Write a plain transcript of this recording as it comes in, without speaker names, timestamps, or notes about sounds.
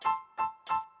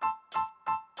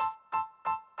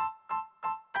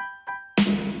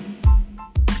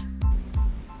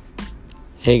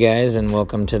Hey guys, and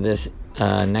welcome to this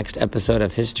next episode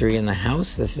of History in the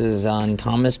House. This is on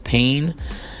Thomas Paine,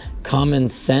 Common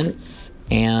Sense,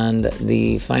 and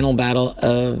the final battle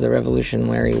of the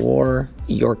Revolutionary War,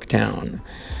 Yorktown.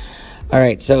 All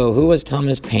right, so who was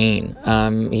Thomas Paine?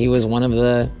 He was one of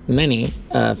the many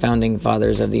founding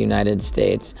fathers of the United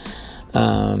States.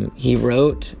 He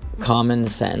wrote Common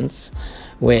Sense,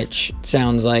 which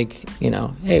sounds like,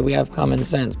 hey, we have common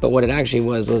sense. But what it actually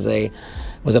was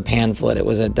a pamphlet. It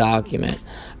was a document.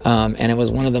 And it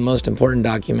was one of the most important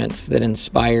documents that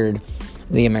inspired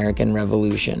the American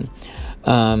Revolution.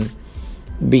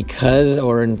 Because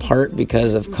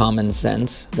of Common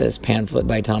Sense, this pamphlet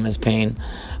by Thomas Paine,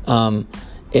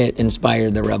 it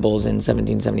inspired the rebels in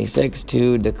 1776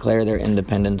 to declare their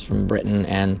independence from Britain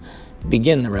and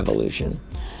begin the revolution.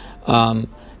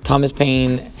 Thomas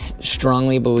Paine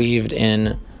strongly believed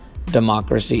in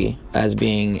democracy as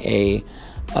being a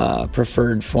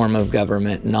preferred form of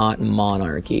government, not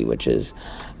monarchy, which is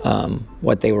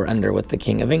what they were under with the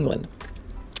King of England.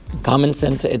 Common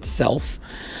Sense itself,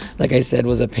 like I said,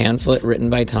 was a pamphlet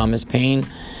written by Thomas Paine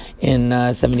in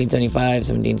 1775,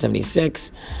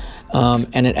 1776,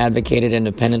 and it advocated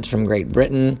independence from Great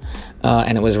Britain,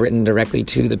 and it was written directly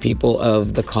to the people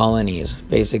of the colonies,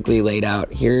 basically laid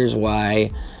out, here's why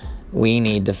we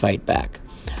need to fight back.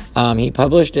 He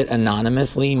published it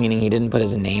anonymously, meaning he didn't put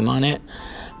his name on it,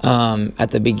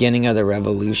 at the beginning of the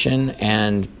revolution,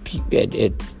 and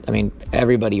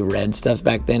everybody read stuff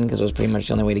back then because it was pretty much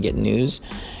the only way to get news,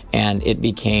 and it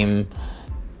became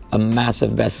a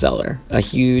massive bestseller, a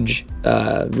huge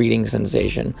reading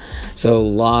sensation. So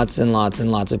lots and lots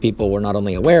and lots of people were not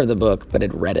only aware of the book, but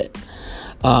had read it.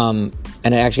 And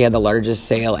it actually had the largest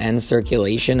sale and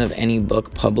circulation of any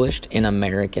book published in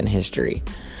American history.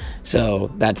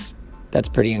 So that's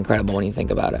pretty incredible when you think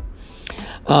about it.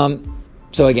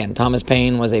 So again, Thomas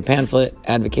Paine was a pamphlet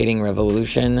advocating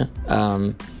revolution.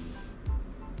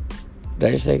 Did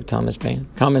I just say Thomas Paine?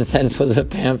 Common Sense was a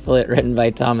pamphlet written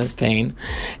by Thomas Paine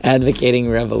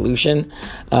advocating revolution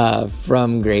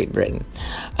from Great Britain.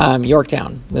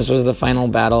 Yorktown. This was the final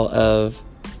battle of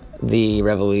the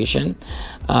Revolution.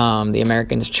 The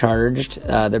Americans charged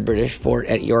the British fort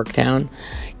at Yorktown,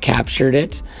 captured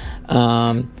it,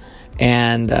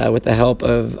 and with the help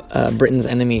of Britain's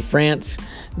enemy, France,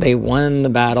 they won the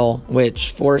battle,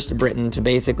 which forced Britain to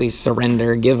basically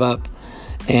surrender, give up,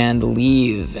 and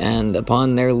leave. And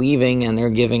upon their leaving and their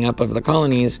giving up of the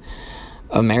colonies,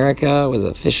 America was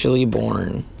officially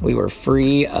born. We were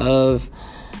free of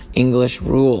English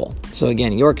rule. So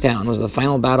again, Yorktown was the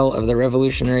final battle of the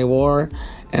Revolutionary War.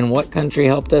 And what country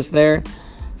helped us there?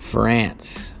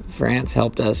 France. France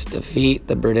helped us defeat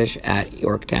the British at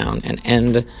Yorktown and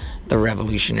end the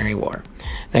Revolutionary War.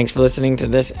 Thanks for listening to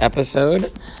this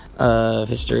episode of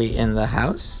History in the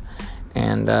House,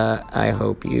 and I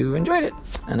hope you enjoyed it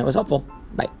and it was helpful.